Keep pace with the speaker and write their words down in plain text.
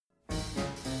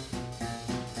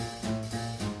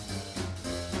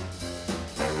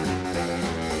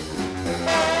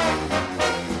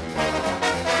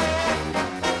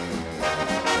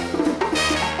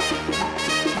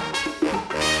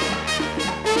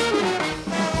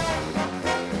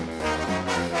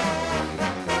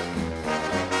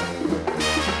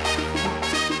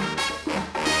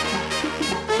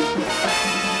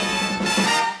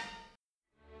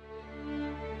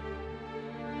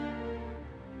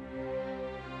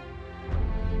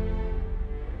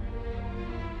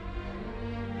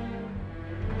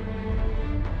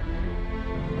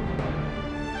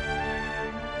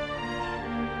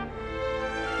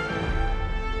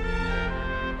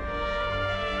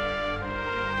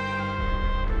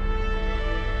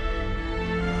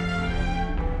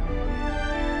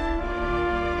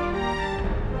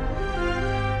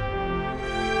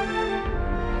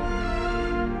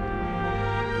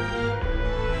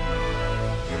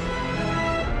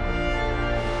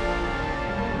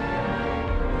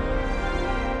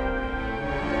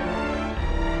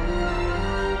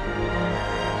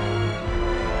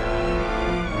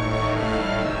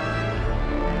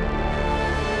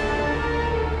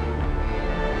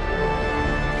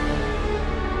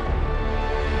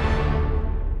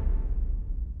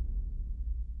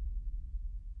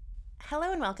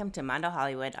welcome to Mondo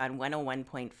Hollywood on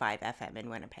 101.5 FM in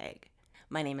Winnipeg.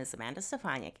 My name is Amanda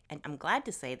Stefaniak, and I'm glad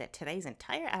to say that today's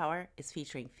entire hour is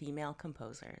featuring female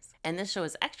composers. And this show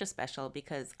is extra special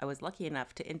because I was lucky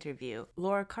enough to interview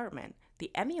Laura Karpman,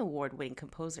 the Emmy Award-winning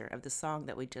composer of the song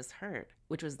that we just heard,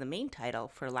 which was the main title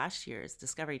for last year's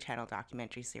Discovery Channel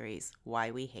documentary series, Why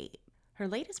We Hate. Her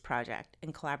latest project,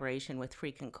 in collaboration with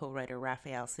frequent co-writer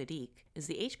Raphael Saadiq, is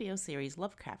the HBO series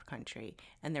Lovecraft Country,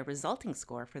 and their resulting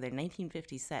score for their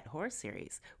 1950s set horror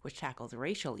series, which tackles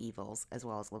racial evils as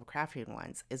well as Lovecraftian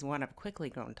ones, is one I've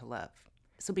quickly grown to love.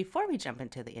 So before we jump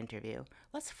into the interview,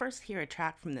 let's first hear a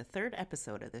track from the third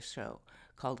episode of this show,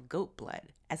 called Goat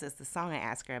Blood, as it's the song I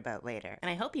ask her about later, and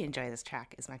I hope you enjoy this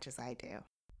track as much as I do.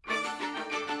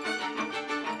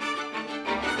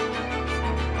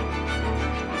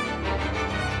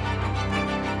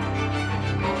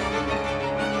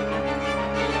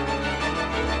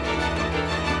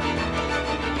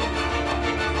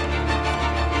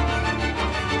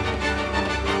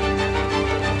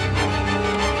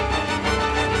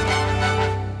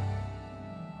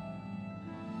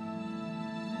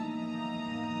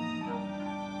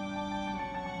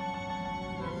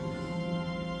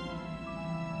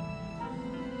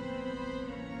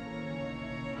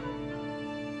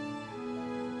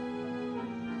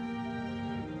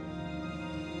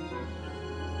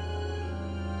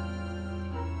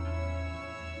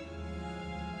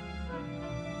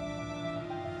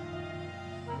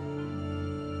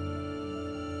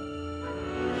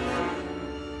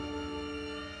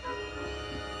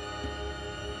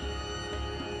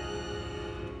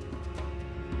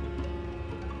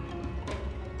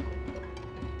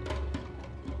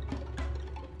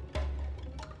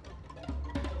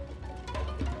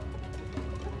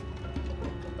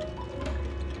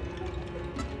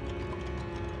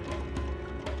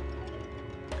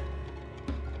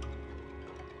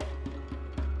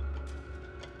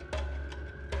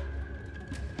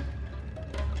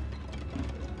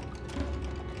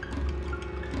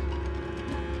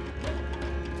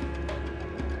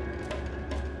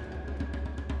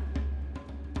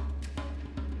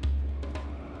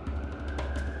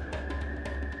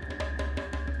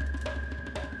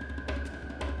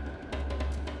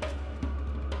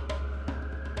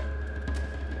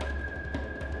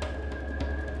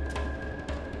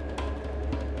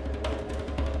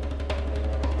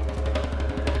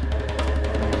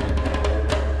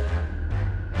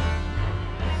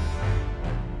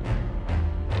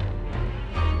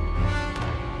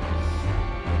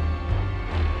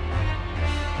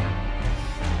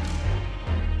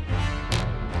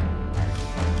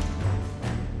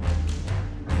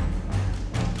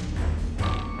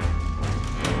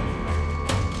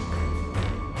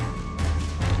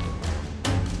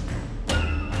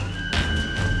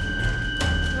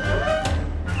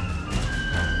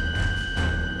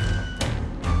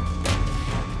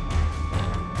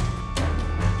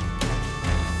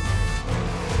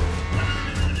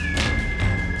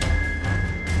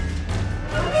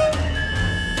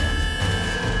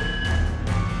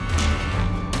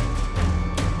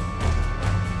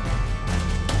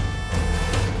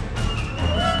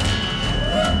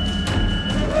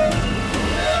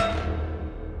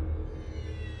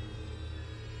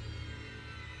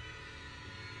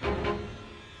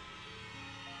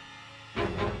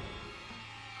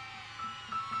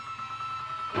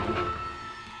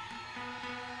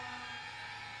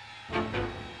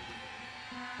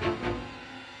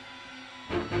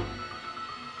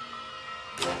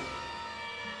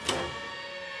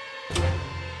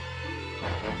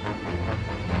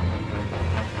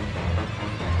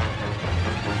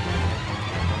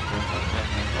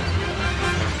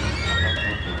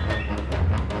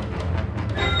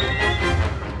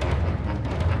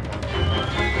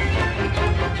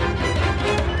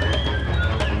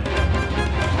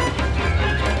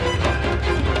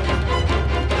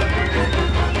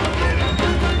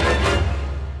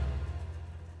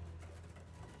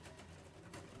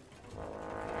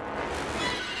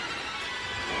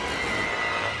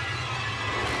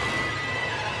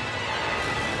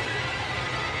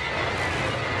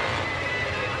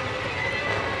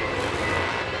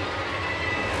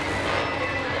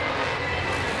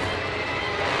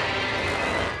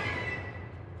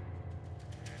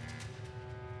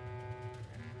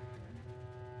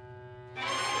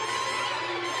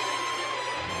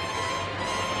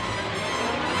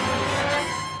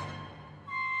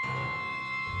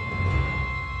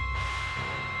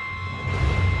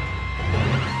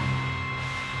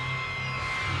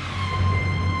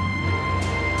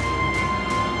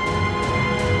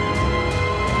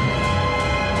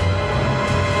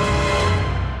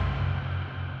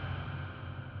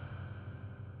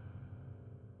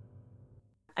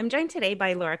 I'm joined today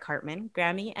by Laura Karpman,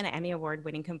 Grammy and Emmy Award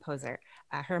winning composer.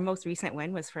 Her most recent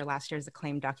win was for last year's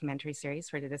acclaimed documentary series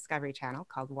for the Discovery Channel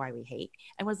called Why We Hate,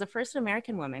 and was the first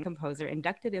American woman composer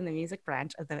inducted in the music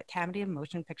branch of the Academy of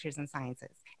Motion Pictures and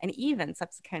Sciences, and even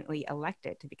subsequently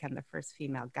elected to become the first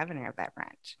female governor of that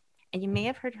branch. And you may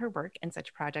have heard her work in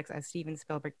such projects as Steven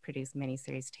Spielberg produced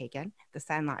miniseries Taken, The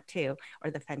Sandlot 2, or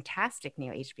the fantastic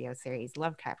new HBO series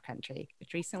Lovecraft Country,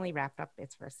 which recently wrapped up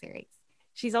its first series.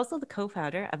 She's also the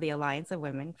co-founder of the Alliance of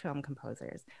Women Film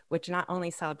Composers, which not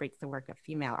only celebrates the work of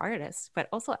female artists, but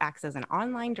also acts as an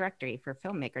online directory for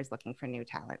filmmakers looking for new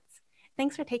talents.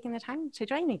 Thanks for taking the time to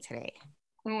join me today.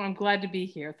 Oh, I'm glad to be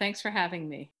here. Thanks for having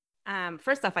me.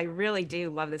 First off, I really do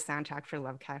love the soundtrack for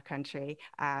Lovecraft Country.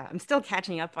 I'm still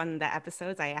catching up on the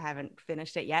episodes. I haven't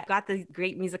finished it yet. Got the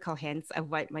great musical hints of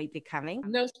what might be coming.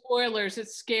 No spoilers.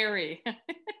 It's scary.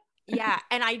 Yeah,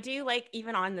 and I do like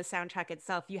even on the soundtrack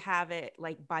itself, you have it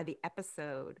like by the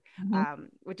episode,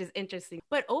 which is interesting.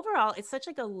 But overall, it's such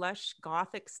like a lush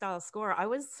gothic style score. I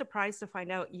was surprised to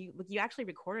find out you actually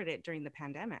recorded it during the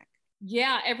pandemic.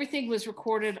 Yeah, everything was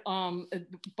recorded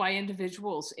by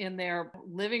individuals in their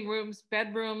living rooms,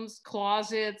 bedrooms,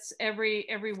 closets, every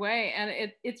way,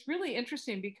 and it's really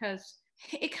interesting because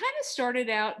it kind of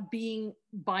started out being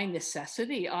by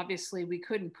necessity. Obviously, we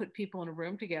couldn't put people in a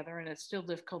room together, and it's still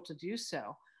difficult to do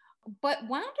so. But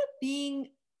wound up being,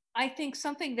 I think,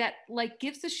 something that like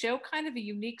gives the show kind of a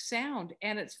unique sound.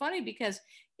 And it's funny because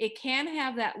it can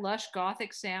have that lush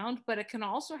gothic sound, but it can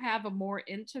also have a more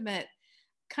intimate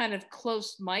kind of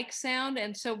close mic sound.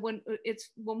 And so when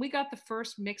we got the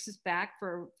first mixes back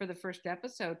for the first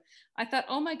episode, I thought,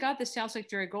 oh my God, this sounds like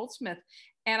Jerry Goldsmith.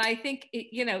 And I think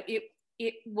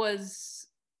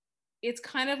it's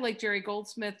kind of like Jerry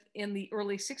Goldsmith in the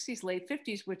early 60s, late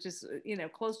 50s, which is,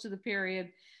 close to the period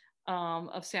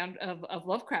of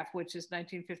Lovecraft, which is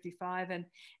 1955.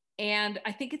 And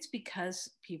I think it's because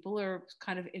people are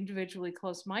kind of individually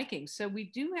close miking. So we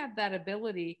do have that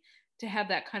ability to have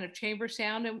that kind of chamber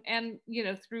sound. And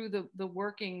through the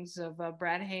workings of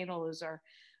Brad Hanel is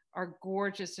our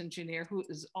gorgeous engineer, who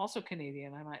is also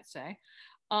Canadian, I might say.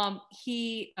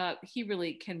 He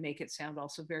really can make it sound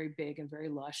also very big and very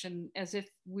lush, and as if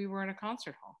we were in a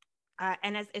concert hall.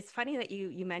 And it's funny that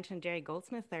you mentioned Jerry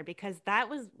Goldsmith there, because that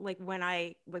was like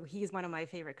he's one of my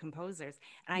favorite composers,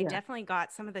 and I Yeah. definitely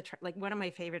got some of the like one of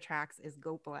my favorite tracks is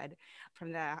Goat Blood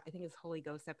from the I think it's Holy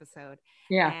Ghost episode,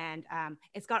 Yeah. and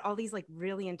it's got all these like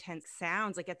really intense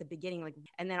sounds like at the beginning, like,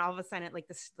 and then all of a sudden it, like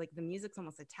this like the music's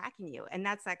almost attacking you, and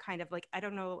that's that kind of like, I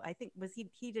don't know, I think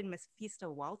he did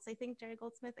Mephisto Waltz, I think, Jerry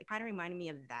Goldsmith. It kind of reminded me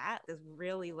of that, this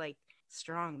really like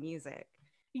strong music.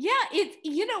 Yeah,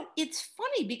 it's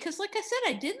funny because like I said,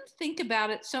 I didn't think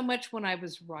about it so much when I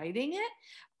was writing it,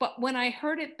 but when I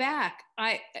heard it back,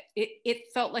 it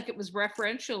felt like it was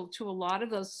referential to a lot of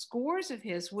those scores of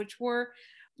his, which were,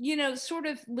 sort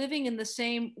of living in the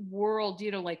same world,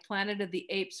 like Planet of the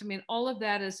Apes. I mean, all of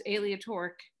that is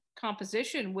aleatoric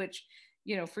composition, which,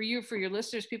 for your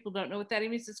listeners, people don't know what that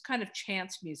means. It's kind of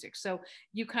chance music. So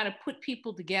you kind of put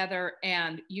people together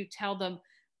and you tell them,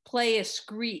 play a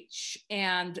screech,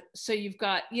 and so you've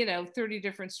got 30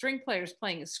 different string players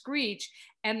playing a screech,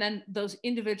 and then those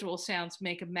individual sounds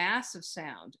make a massive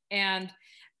sound. And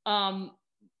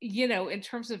in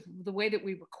terms of the way that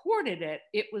we recorded it,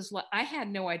 it was like I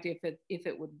had no idea if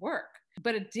it would work,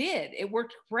 but it did. It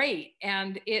worked great,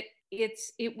 and it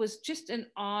was just an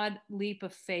odd leap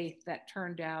of faith that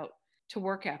turned out to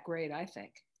work out great, I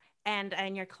think.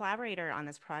 And your collaborator on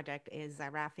this project is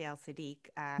Raphael Sadiq.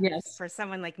 Yes. For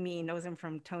someone like me, knows him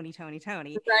from Tony, Tony,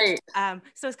 Tony. Right.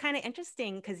 So it's kind of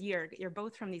interesting because you're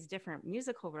both from these different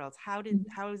musical worlds. How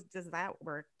does that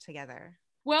work together?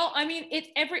 Well, I mean,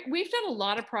 we've done a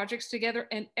lot of projects together,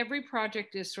 and every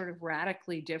project is sort of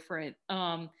radically different.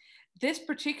 This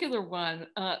particular one,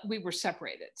 we were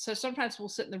separated, so sometimes we'll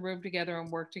sit in the room together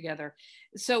and work together.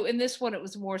 So in this one, it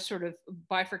was more sort of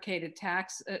bifurcated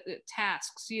tasks,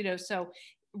 So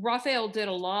Raphael did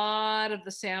a lot of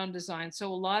the sound design,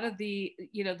 so a lot of the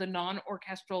the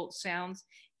non-orchestral sounds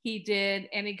he did,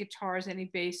 any guitars,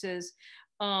 any basses.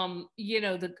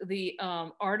 The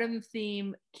Artem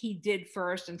theme he did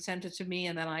first and sent it to me,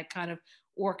 and then I kind of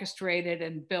orchestrated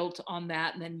and built on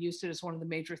that and then used it as one of the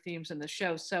major themes in the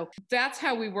show. So that's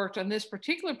how we worked on this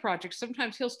particular project.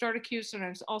 Sometimes he'll start a cue,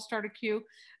 sometimes I'll start a cue.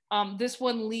 This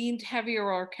one leaned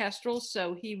heavier orchestral,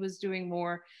 so he was doing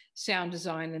more sound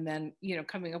design and then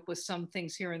coming up with some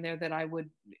things here and there that I would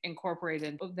incorporate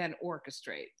and then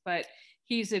orchestrate. But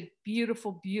he's a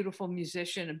beautiful, beautiful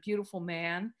musician, a beautiful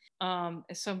man,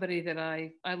 somebody that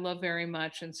I love very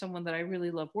much, and someone that I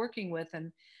really love working with.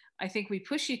 And I think we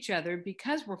push each other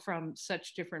because we're from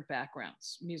such different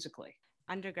backgrounds musically.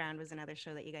 Underground was another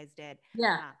show that you guys did.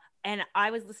 Yeah. And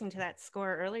I was listening to that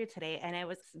score earlier today, and it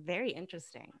was very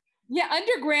interesting. Yeah,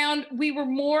 Underground, we were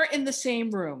more in the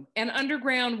same room, and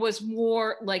Underground was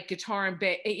more like guitar and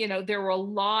bass. You know, there were a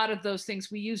lot of those things.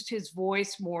 We used his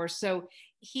voice more. So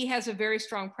he has a very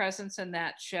strong presence in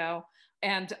that show.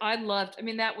 And I loved, I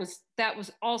mean, that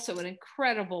was also an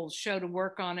incredible show to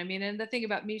work on. I mean, and the thing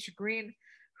about Misha Green,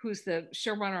 who's the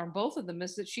showrunner on both of them,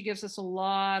 is that she gives us a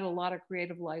lot of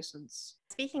creative license.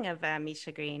 Speaking of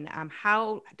Misha Green,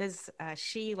 how does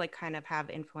she like kind of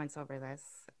have influence over this,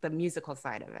 the musical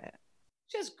side of it?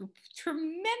 Just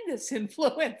tremendous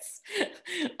influence.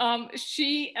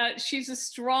 She's a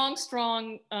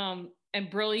strong, and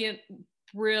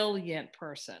brilliant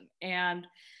person, and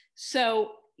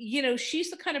so she's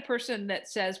the kind of person that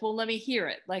says, "Well, let me hear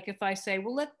it." Like if I say,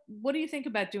 "Well, what do you think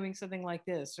about doing something like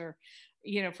this?" Or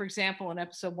for example, in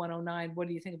episode 109, what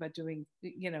do you think about doing,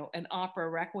 an opera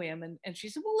requiem? And she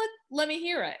said, well, let me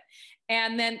hear it.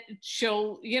 And then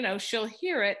she'll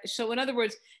hear it. So in other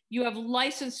words, you have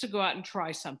license to go out and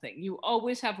try something. You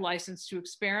always have license to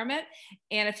experiment.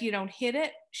 And if you don't hit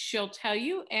it, she'll tell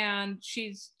you, and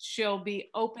she'll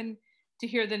be open to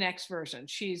hear the next version.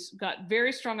 She's got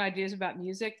very strong ideas about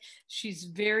music. She's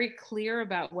very clear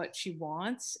about what she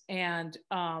wants. And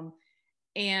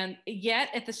yet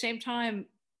at the same time,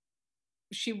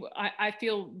 I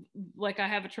feel like I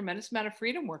have a tremendous amount of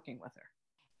freedom working with her.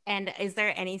 And is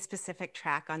there any specific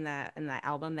track on the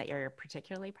album that you're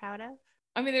particularly proud of?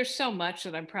 I mean, there's so much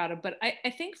that I'm proud of, but I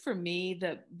think for me,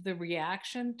 the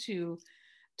reaction to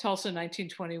Tulsa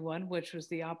 1921, which was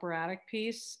the operatic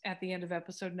piece at the end of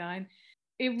episode 9,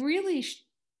 it really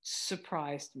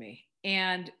surprised me.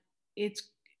 And it's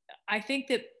I think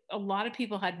that a lot of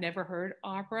people had never heard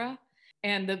opera,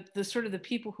 and the sort of the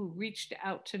people who reached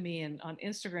out to me and on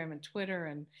Instagram and Twitter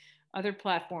and other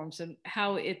platforms, and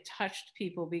how it touched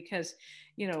people, because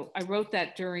I wrote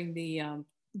that during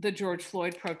the George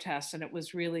Floyd protests, and it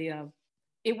was really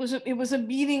it was a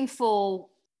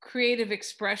meaningful creative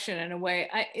expression in a way.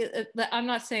 I'm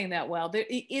not saying that well.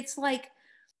 It's like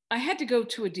I had to go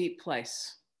to a deep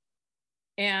place,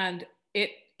 and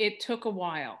it took a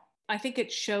while. I think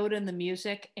it showed in the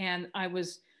music, and I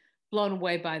was blown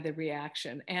away by the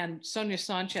reaction. And Sonia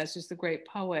Sanchez, who's the great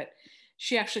poet,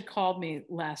 she actually called me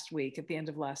last week, at the end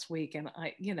of last week, and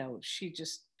she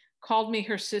just called me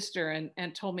her sister,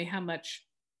 and told me how much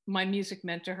my music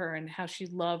meant to her and how she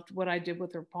loved what I did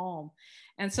with her poem.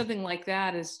 And something like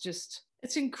that is just,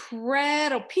 it's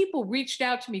incredible. People reached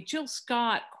out to me, Jill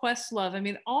Scott, Questlove, I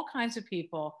mean, all kinds of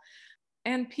people,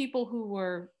 and people who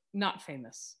were not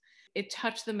famous. It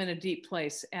touched them in a deep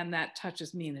place, and that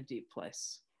touches me in a deep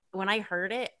place. When I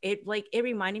heard it, it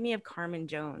reminded me of Carmen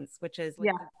Jones, which is like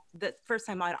Yeah. the first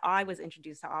time I was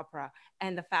introduced to opera,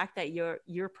 and the fact that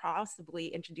you're possibly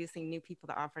introducing new people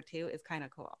to opera too is kind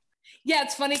of cool. Yeah,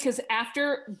 it's funny because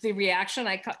after the reaction,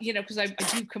 because I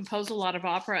do compose a lot of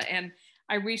opera, and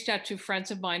I reached out to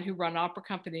friends of mine who run opera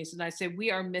companies, and I said,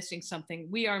 we are missing something.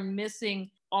 We are missing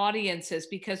audiences,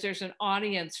 because there's an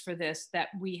audience for this that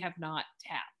we have not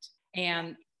tapped.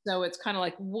 And so it's kind of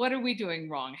like, what are we doing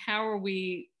wrong? How are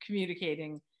we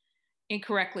communicating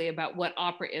incorrectly about what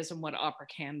opera is and what opera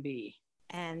can be?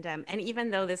 And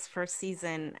even though this first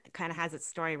season kind of has its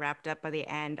story wrapped up by the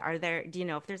end, do you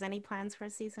know if there's any plans for a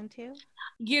season 2?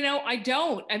 I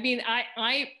don't. I mean,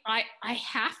 I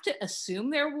have to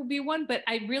assume there will be one, but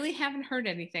I really haven't heard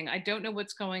anything. I don't know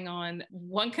what's going on.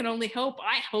 One can only hope.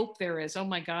 I hope there is. Oh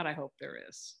my God, I hope there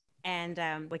is. And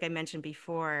like I mentioned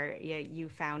before, you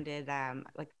founded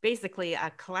like basically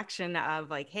a collection of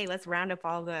like, hey, let's round up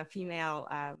all the female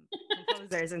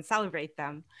composers and celebrate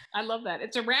them. I love that.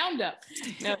 It's a roundup.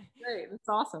 No, it's great. It's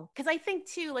awesome. Because I think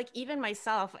too, like even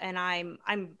myself, and I'm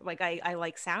like I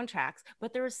like soundtracks,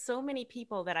 but there were so many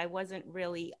people that I wasn't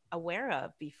really aware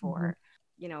of before.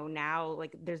 Now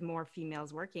like there's more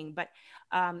females working, but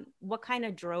what kind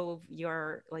of drove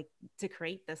your like to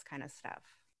create this kind of stuff?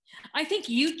 I think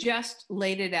you just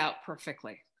laid it out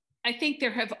perfectly. I think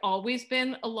there have always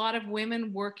been a lot of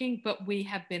women working, but we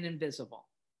have been invisible.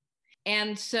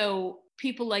 And so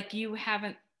people like you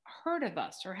haven't heard of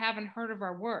us or haven't heard of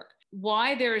our work.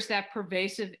 Why there is that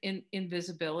pervasive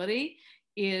invisibility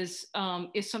is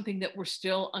something that we're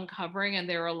still uncovering, and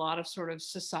there are a lot of sort of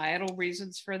societal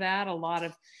reasons for that. A lot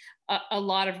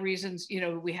of reasons.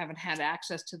 We haven't had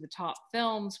access to the top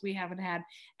films. We haven't had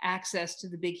access to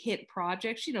the big hit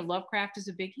projects. Lovecraft is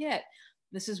a big hit.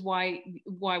 This is why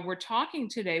we're talking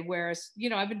today. Whereas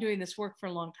I've been doing this work for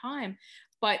a long time,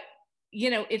 but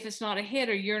if it's not a hit,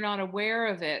 or you're not aware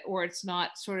of it, or it's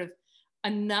not sort of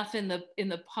enough in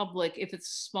the public, if it's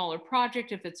a smaller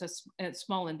project, if it's a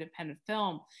small independent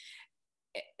film,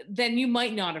 then you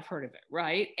might not have heard of it,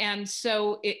 right? And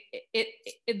so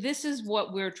this is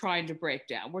what we're trying to break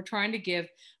down. We're trying to give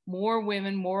more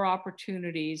women more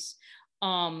opportunities,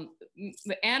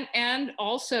 and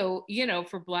also, you know,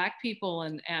 for Black people,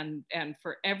 and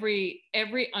for every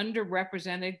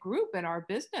underrepresented group in our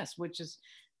business, which is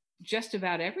just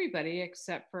about everybody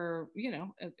except for, you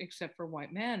know, except for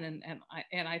white men.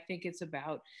 And I think it's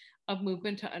about a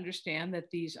movement to understand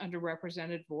that these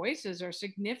underrepresented voices are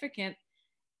significant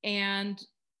and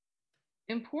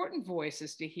important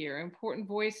voices to hear, important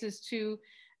voices to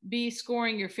be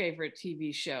scoring your favorite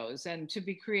TV shows, and to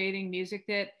be creating music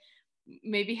that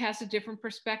maybe has a different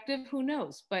perspective, who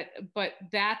knows, but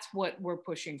that's what we're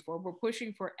pushing for. We're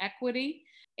pushing for equity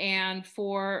and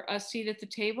for a seat at the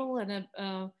table, and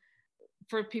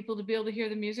for people to be able to hear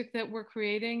the music that we're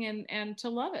creating, and to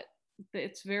love it.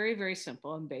 It's very, very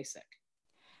simple and basic.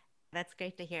 That's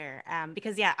great to hear.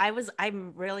 Because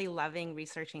I'm really loving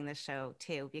researching this show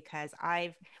too, because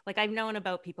I've known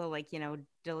about people like, you know,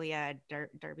 Delia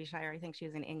Derbyshire, I think she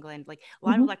was in England. Like a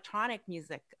lot of Mhm. electronic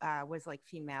music was like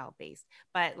female based,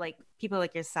 but like people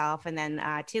like yourself, and then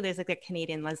too, there's like the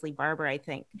Canadian Leslie Barber, I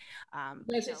think.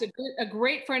 Liz is a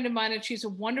great friend of mine, and she's a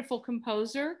wonderful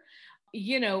composer.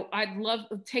 You know, I'd love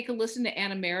to take a listen to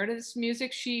Anna Meredith's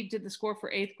music. She did the score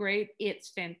for Eighth Grade. It's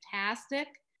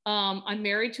fantastic. I'm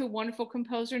married to a wonderful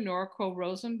composer, Nora Crow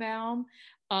Rosenbaum,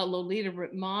 Lolita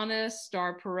Ritmanis,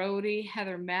 Star Parodi,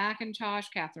 Heather McIntosh,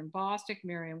 Catherine Bostic,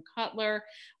 Miriam Cutler,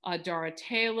 Dara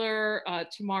Taylor,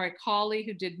 Tamari Colley,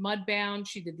 who did Mudbound.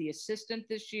 She did The Assistant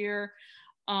this year.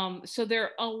 So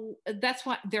that's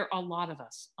why there are a lot of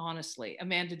us, honestly.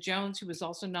 Amanda Jones, who was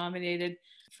also nominated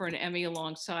for an Emmy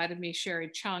alongside of me, Sherry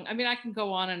Chung. I mean, I can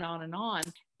go on and on and on.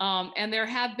 And there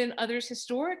have been others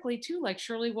historically too, like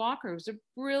Shirley Walker, who's a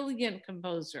brilliant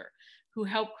composer who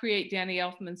helped create Danny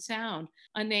Elfman's sound,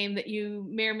 a name that you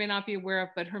may or may not be aware of,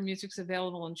 but her music's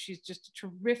available, and she's just a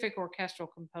terrific orchestral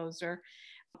composer.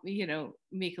 You know,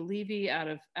 Mika Levy out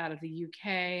of the UK,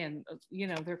 and you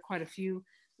know, there are quite a few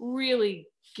really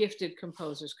gifted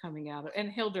composers coming out of, and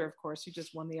Hildur, of course, who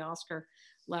just won the Oscar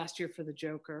last year for The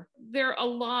Joker. There are a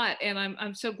lot, and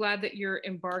I'm so glad that you're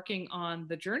embarking on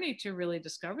the journey to really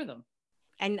discover them.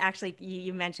 And actually,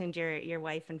 you mentioned your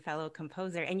wife and fellow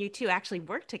composer, and you two actually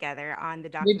worked together on the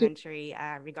We did. documentary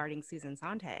regarding Susan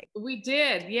Sontag. We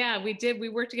did. Yeah, we did. We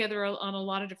worked together on a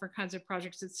lot of different kinds of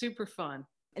projects. It's super fun.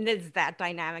 And is that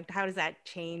dynamic? How does that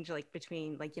change, like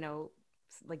between like, you know,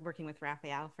 like working with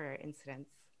Raphael, for instance?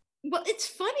 Well, it's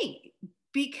funny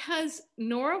because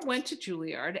Nora went to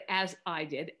Juilliard as I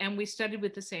did, and we studied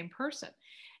with the same person,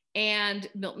 and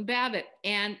Milton Babbitt,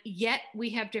 and yet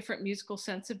we have different musical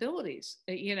sensibilities.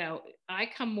 You know, I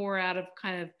come more out of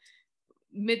kind of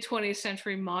mid 20th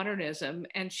century modernism,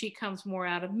 and she comes more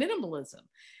out of minimalism.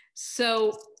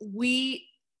 So we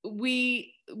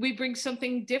bring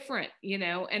something different, you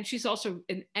know. And she's also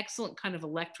an excellent kind of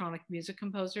electronic music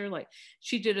composer. Like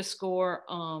she did a score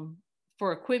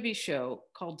for a Quibi show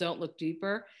called Don't Look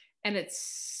Deeper, and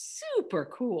it's super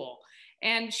cool.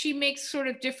 And she makes sort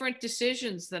of different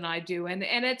decisions than I do. And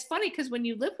it's funny because when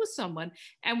you live with someone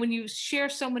and when you share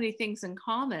so many things in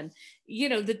common, you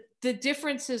know, the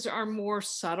differences are more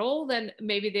subtle than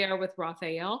maybe they are with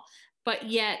Raphael, but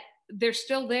yet they're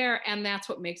still there. And that's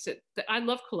what makes it, I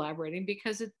love collaborating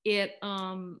because it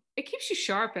keeps you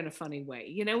sharp in a funny way.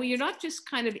 You know, you're not just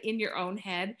kind of in your own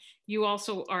head, you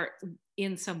also are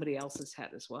in somebody else's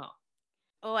head as well.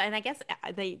 Oh, and I guess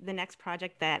the next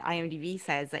project that IMDb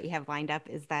says that you have lined up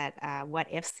is that What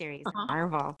If series in Uh-huh.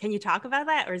 Marvel. Can you talk about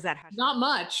that, or is that hush? Not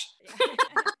much.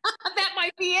 That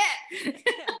might be it.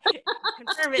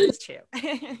 Confirm it is true. No,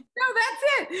 that's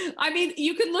it. I mean,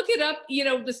 you can look it up. You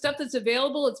know, the stuff that's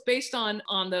available. It's based on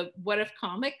the What If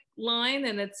comic line,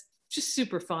 and it's just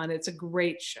super fun. It's a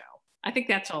great show. I think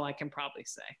that's all I can probably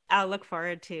say. I'll look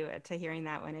forward to hearing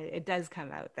that when it does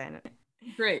come out then.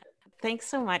 Great. Thanks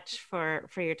so much for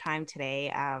your time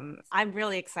today. I'm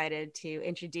really excited to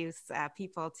introduce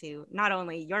people to not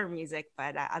only your music,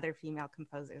 but other female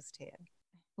composers too.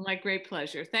 My great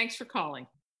pleasure. Thanks for calling.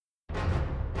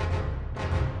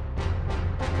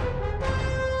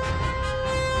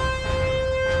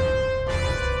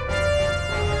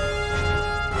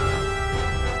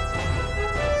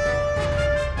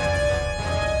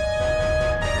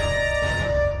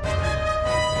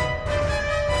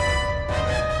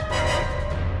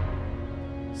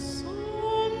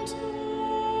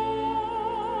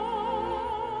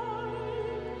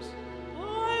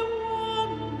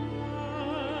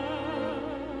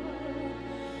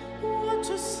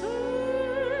 To say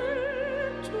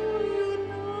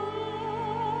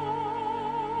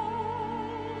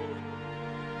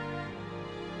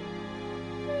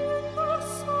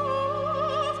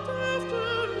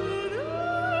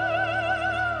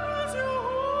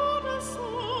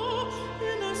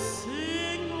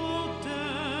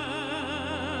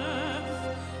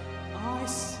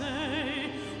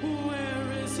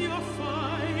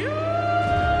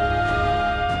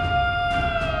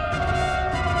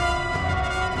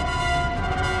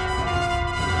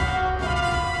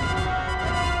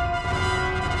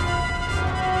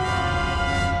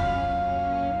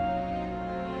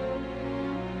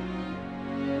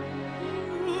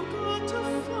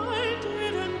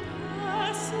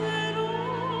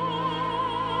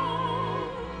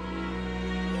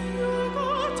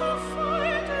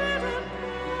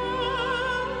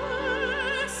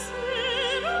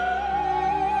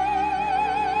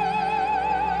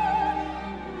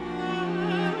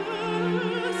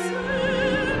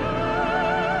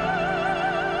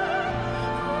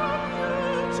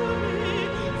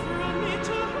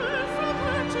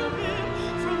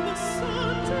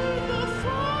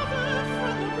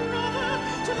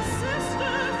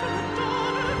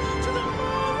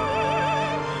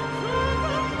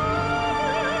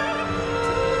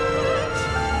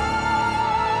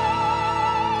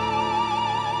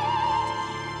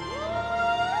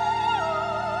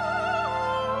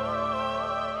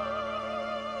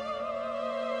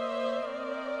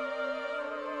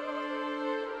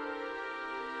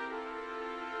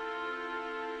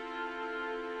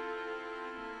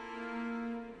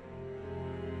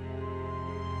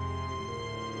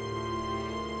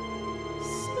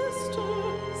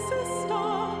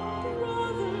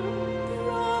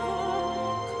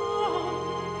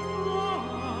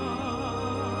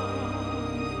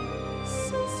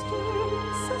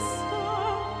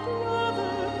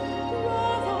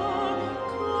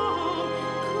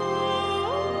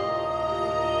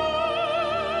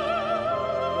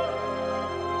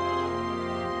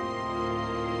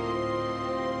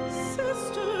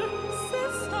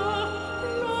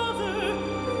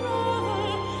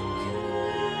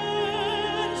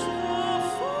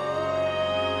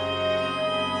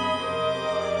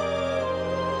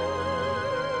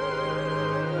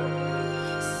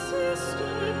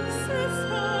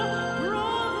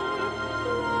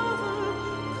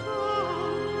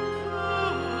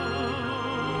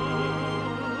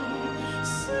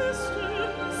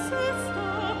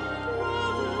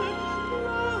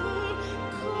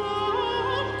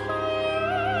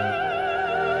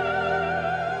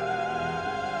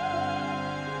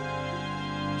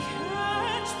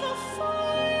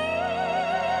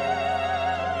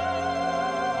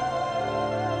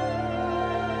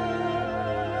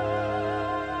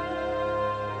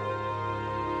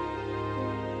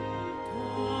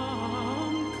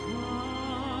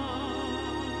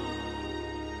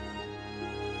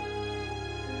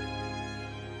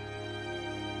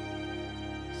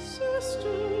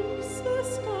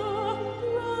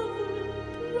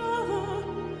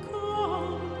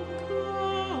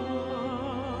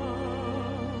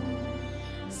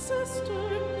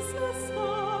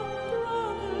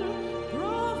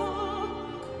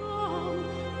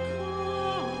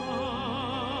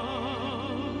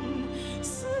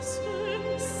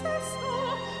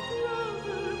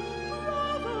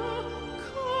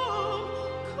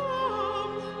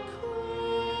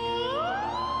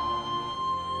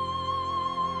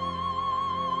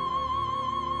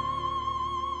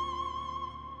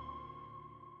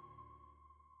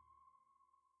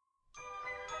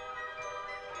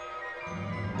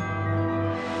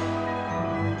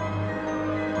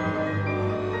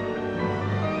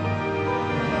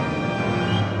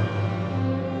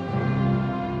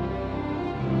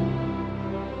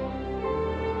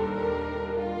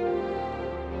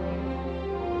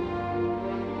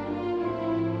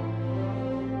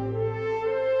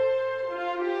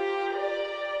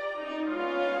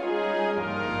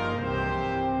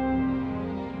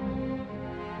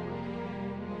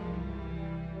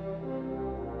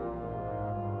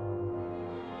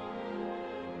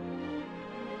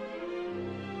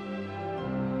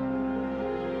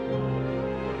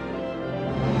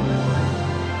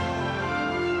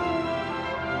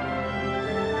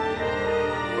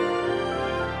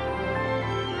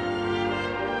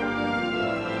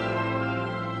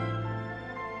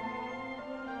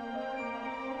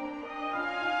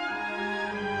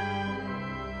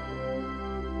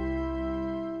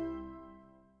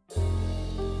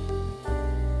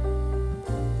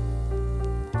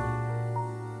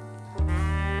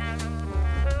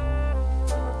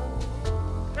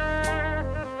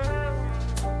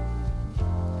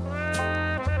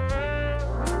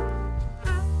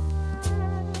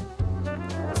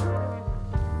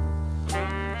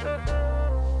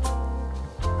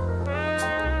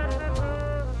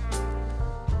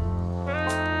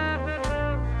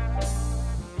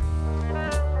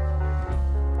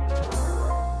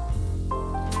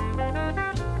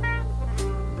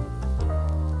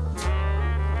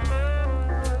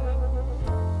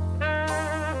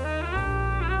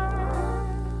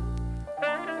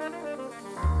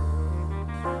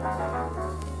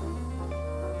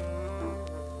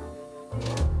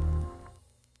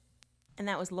And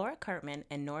that was Laura Karpman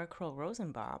and Nora Kroll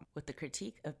Rosenbaum with the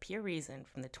critique of Pure Reason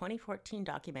from the 2014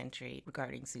 documentary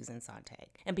regarding Susan Sontag.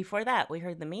 And before that, we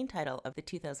heard the main title of the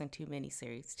 2002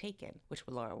 miniseries Taken, which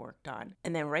Laura worked on.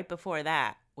 And then right before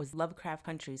that was Lovecraft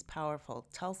Country's powerful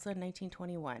Tulsa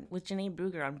 1921 with Janae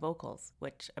Brugger on vocals,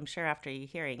 which I'm sure after you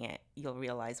hearing it, you'll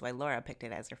realize why Laura picked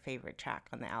it as her favorite track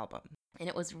on the album. And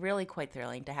it was really quite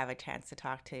thrilling to have a chance to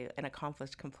talk to an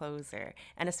accomplished composer,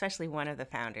 and especially one of the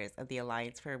founders of the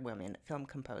Alliance for Women Film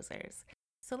Composers.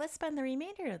 So let's spend the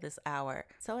remainder of this hour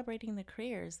celebrating the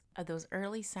careers of those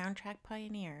early soundtrack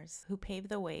pioneers who paved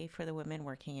the way for the women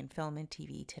working in film and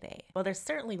TV today. Well, there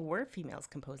certainly were females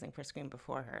composing for screen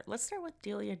before her. Let's start with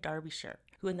Delia Derbyshire,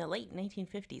 who in the late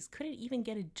 1950s couldn't even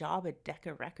get a job at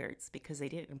Decca Records because they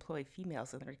didn't employ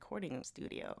females in the recording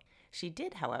studio. She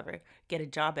did, however, get a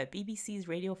job at BBC's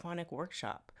Radiophonic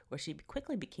Workshop, where she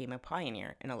quickly became a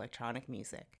pioneer in electronic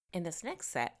music. In this next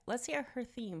set, let's hear her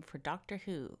theme for Doctor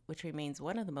Who, which remains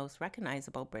one of the most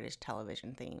recognizable British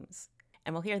television themes.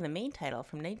 And we'll hear the main title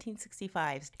from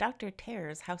 1965's Dr.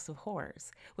 Terror's House of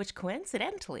Horrors, which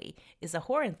coincidentally is a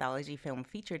horror anthology film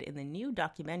featured in the new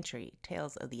documentary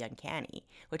Tales of the Uncanny,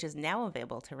 which is now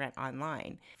available to rent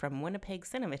online from Winnipeg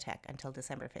Cinematheque until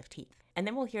December 15th. And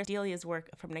then we'll hear Delia's work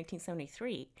from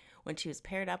 1973 when she was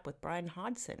paired up with Brian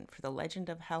Hodgson for The Legend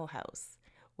of Hell House,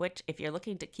 which, if you're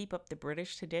looking to keep up the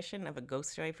British tradition of a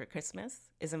ghost story for Christmas,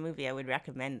 is a movie I would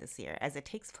recommend this year as it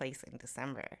takes place in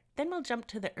December. Then we'll jump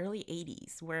to the early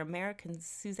 80s, where American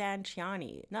Suzanne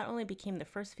Ciani not only became the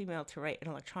first female to write an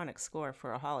electronic score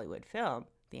for a Hollywood film,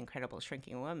 The Incredible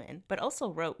Shrinking Woman, but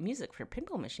also wrote music for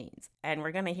pinball machines. And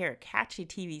we're going to hear a catchy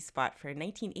TV spot for a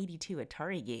 1982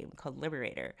 Atari game called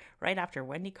Liberator, right after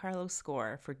Wendy Carlo's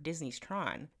score for Disney's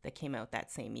Tron that came out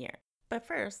that same year. But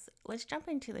first, let's jump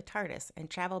into the TARDIS and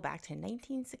travel back to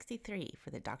 1963 for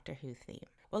the Doctor Who theme.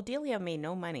 While Delia made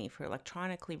no money for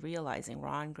electronically realizing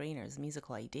Ron Grainer's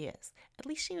musical ideas, at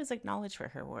least she was acknowledged for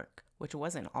her work, which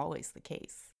wasn't always the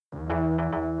case.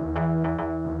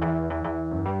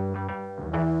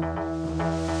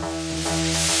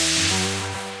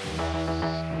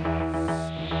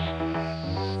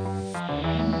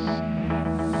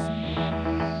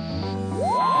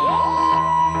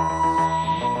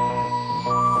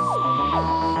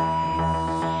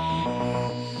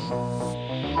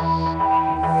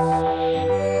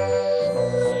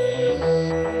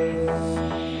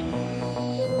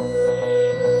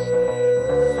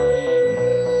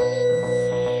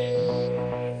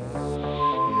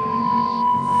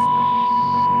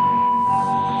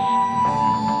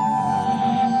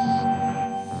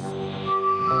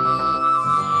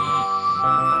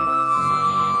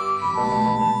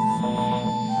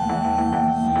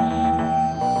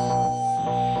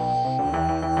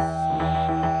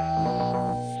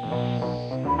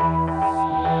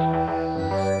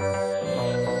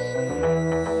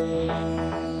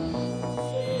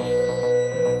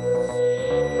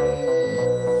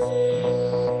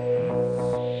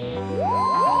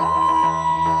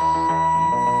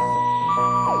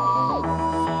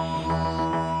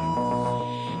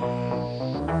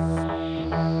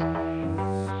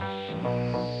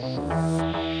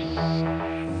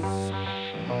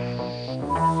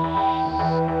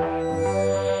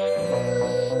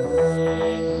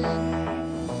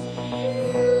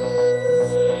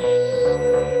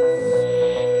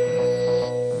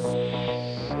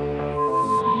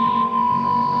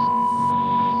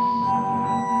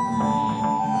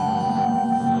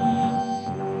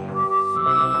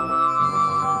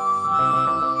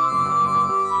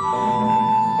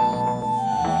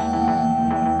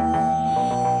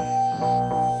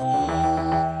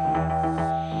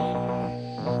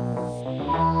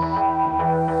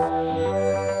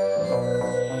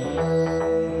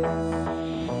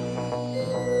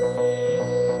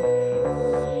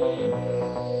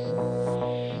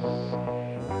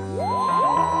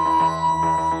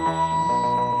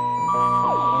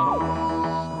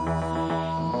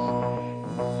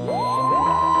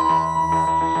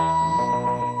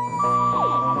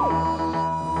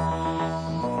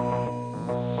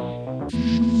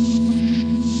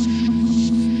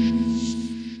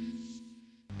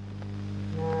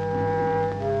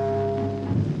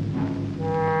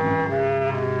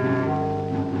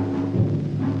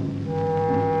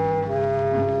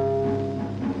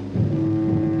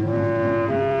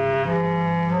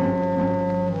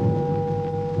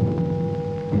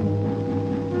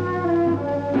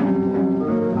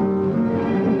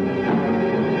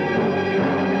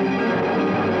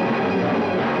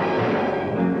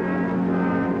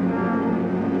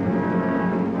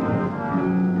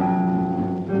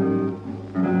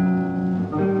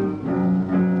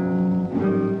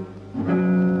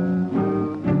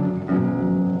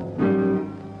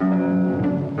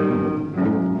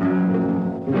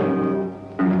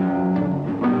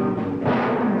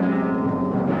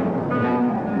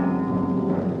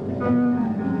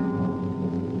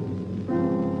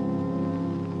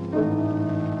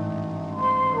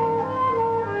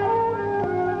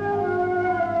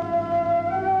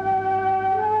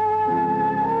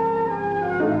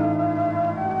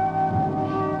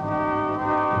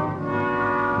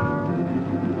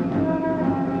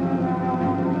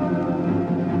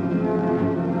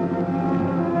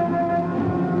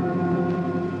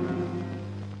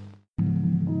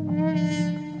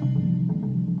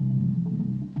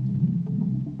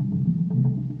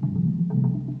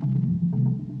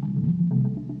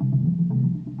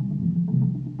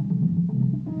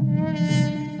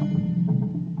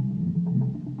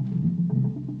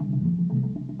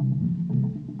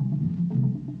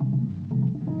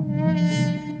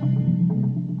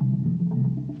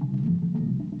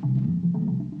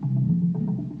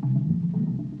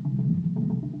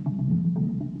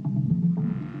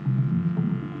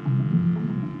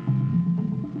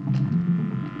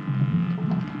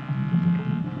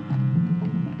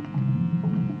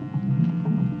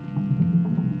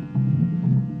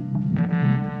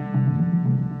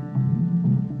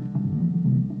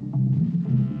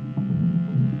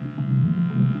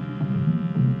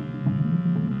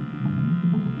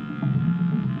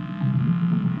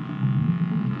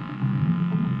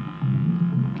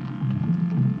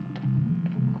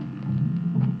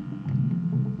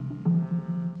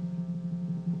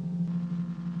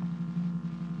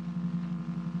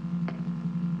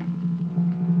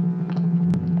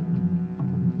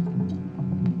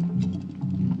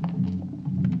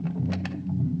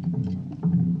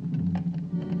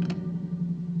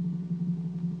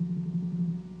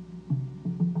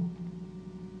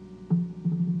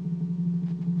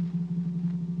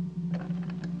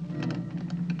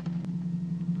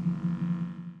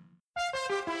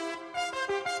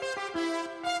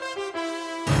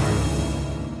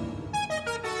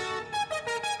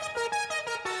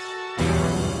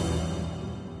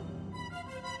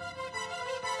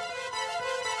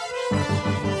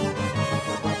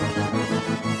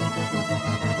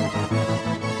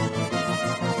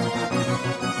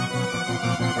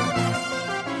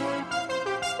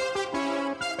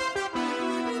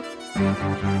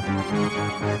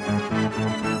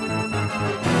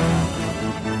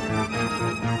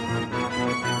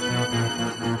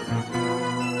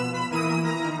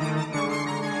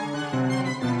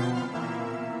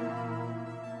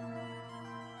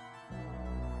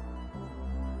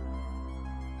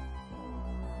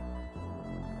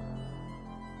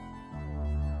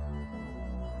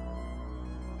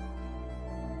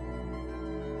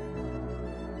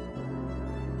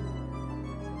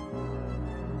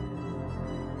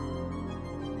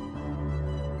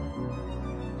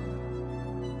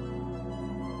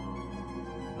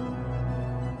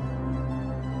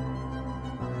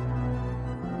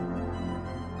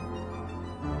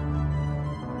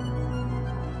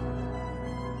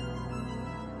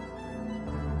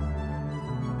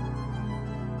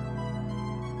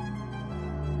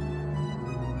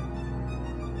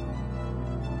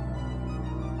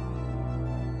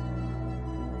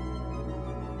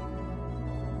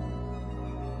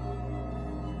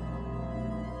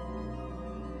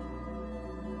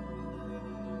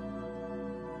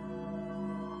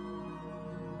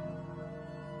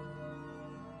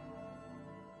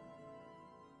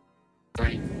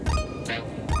 3, 2,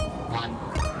 1.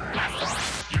 Blast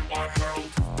off! You are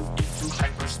hurled into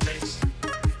hyperspace.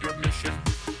 Your mission,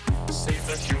 save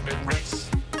the human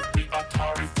race. The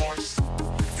Atari Force,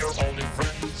 your only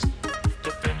friends.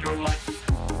 Defend your life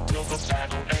till the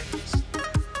battle ends.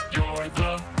 You're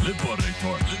the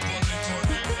Liberator. Liberator.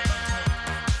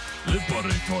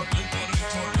 Liberator.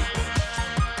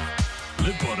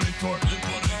 Liberator.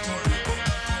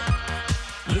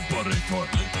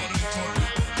 Liberator.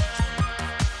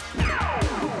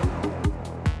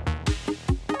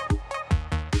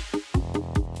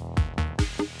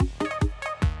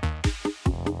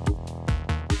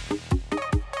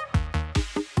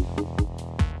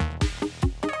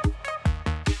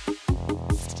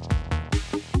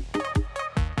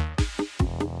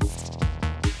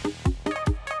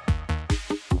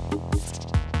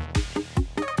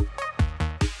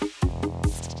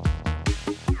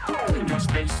 Your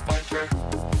space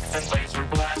fighter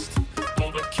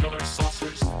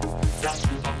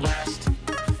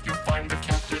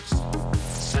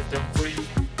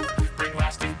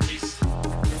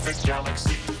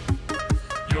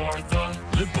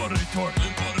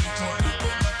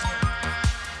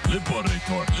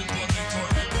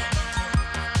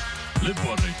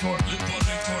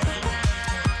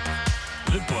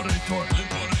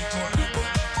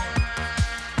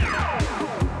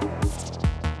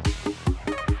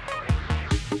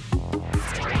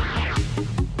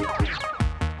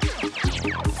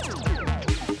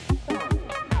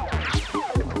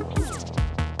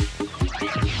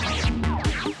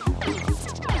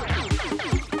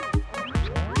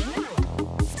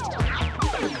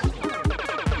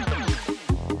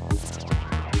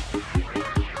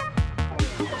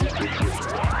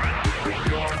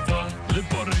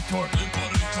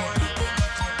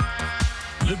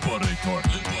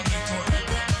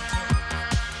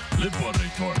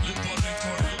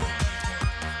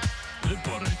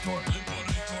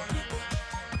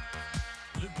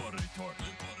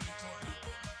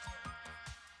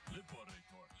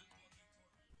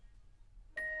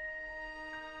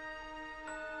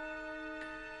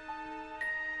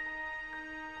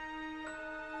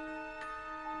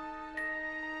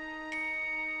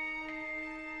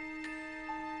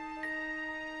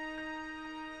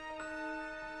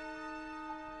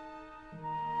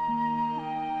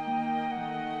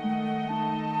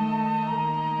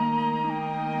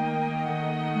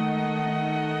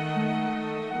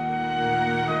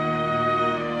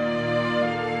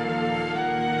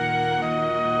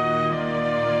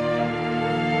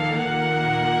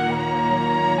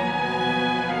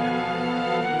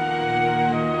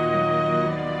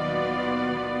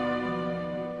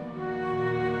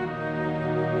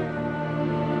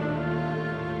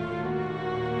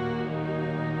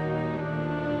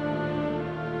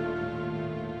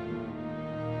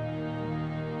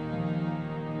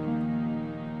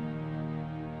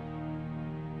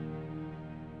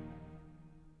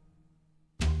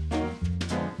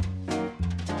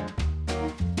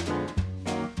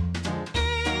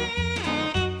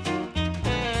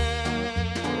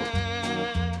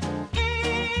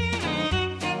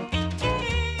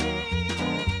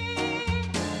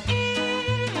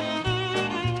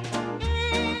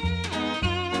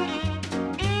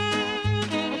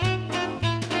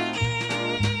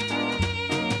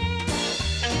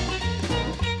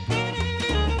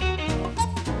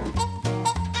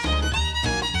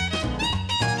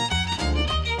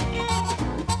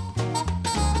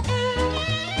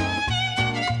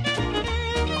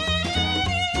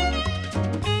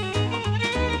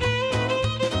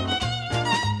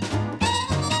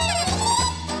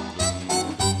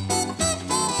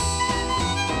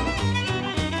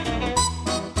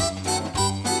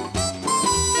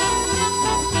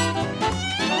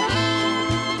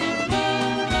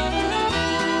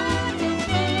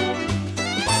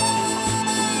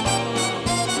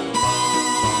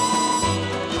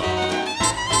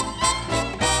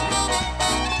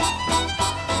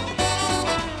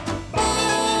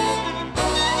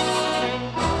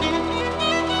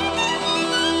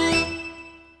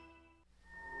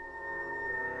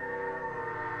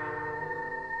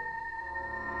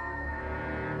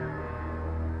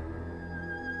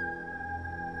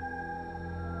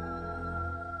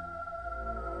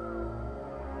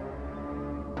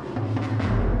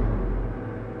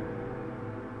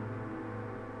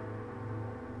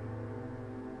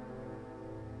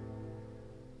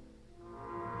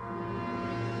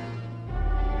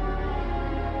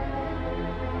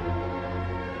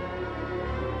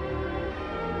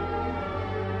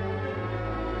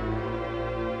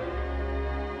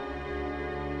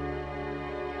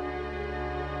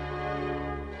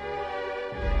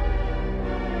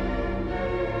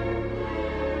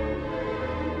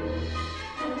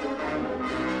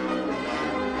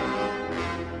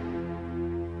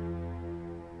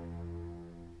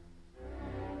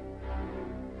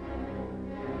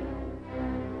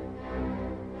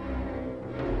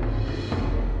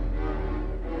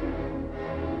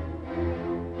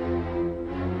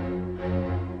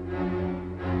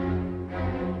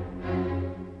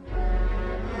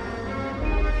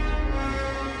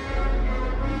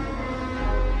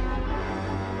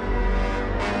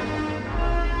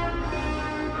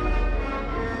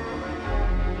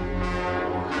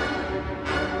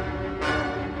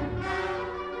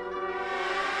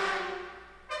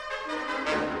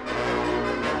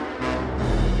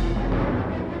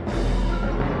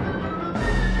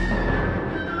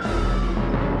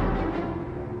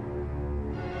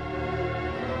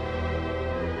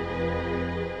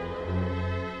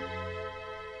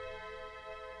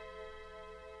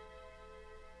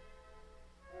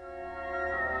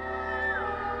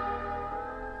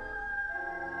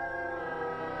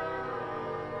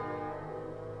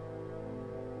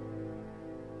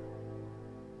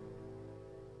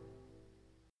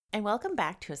And welcome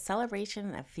back to a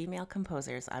celebration of female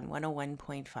composers on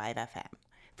 101.5 FM.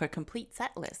 For complete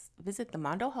set lists, visit the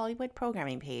Mondo Hollywood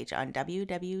programming page on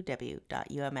www.umfm.com.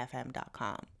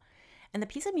 And the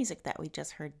piece of music that we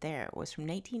just heard there was from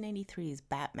 1993's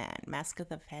Batman, Mask of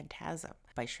the Phantasm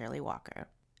by Shirley Walker.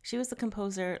 She was the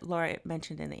composer Laura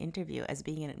mentioned in the interview as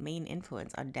being a main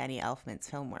influence on Danny Elfman's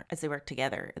film work as they worked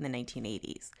together in the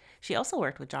 1980s. She also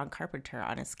worked with John Carpenter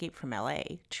on Escape from LA,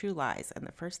 True Lies, and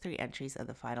the first 3 entries of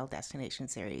the Final Destination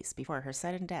series before her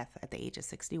sudden death at the age of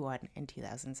 61 in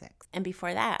 2006. And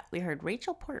before that, we heard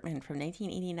Rachel Portman from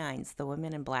 1989's The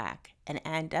Women in Black and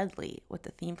Anne Dudley with the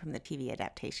theme from the TV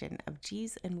adaptation of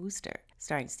Jeeves and Wooster,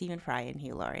 starring Stephen Fry and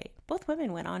Hugh Laurie. Both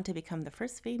women went on to become the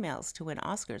first females to win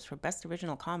Oscars for Best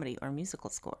Original Comedy or Musical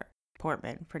Score.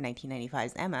 Portman for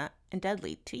 1995's Emma, and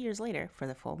Dudley 2 years later for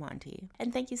The Full Monty.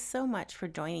 And thank you so much for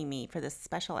joining me for this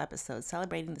special episode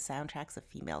celebrating the soundtracks of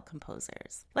female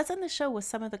composers. Let's end the show with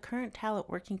some of the current talent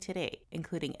working today,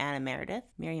 including Anna Meredith,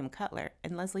 Miriam Cutler,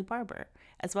 and Leslie Barber,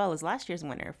 as well as last year's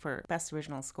winner for Best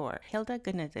Original Score, Hilda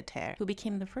Gnadter, who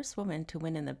became the first woman to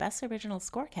win in the Best Original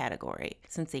Score category,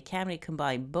 since the Academy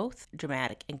combined both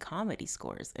dramatic and comedy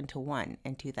scores into one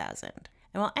in 2000.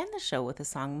 And we'll end the show with a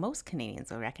song most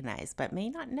Canadians will recognize, but may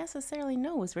not necessarily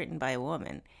know was written by a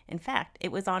woman. In fact,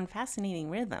 it was on Fascinating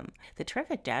Rhythm, the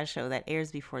terrific jazz show that airs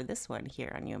before this one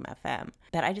here on UMFM,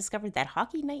 that I discovered that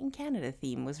Hockey Night in Canada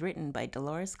theme was written by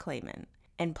Dolores Clayman.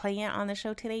 And playing it on the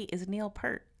show today is Neil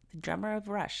Peart, the drummer of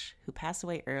Rush, who passed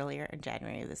away earlier in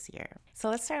January of this year. So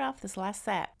let's start off this last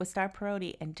set with Star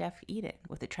Parodi and Jeff Eden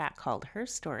with a track called Her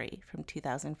Story from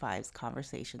 2005's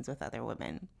Conversations with Other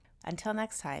Women. Until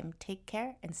next time, take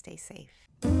care and stay safe.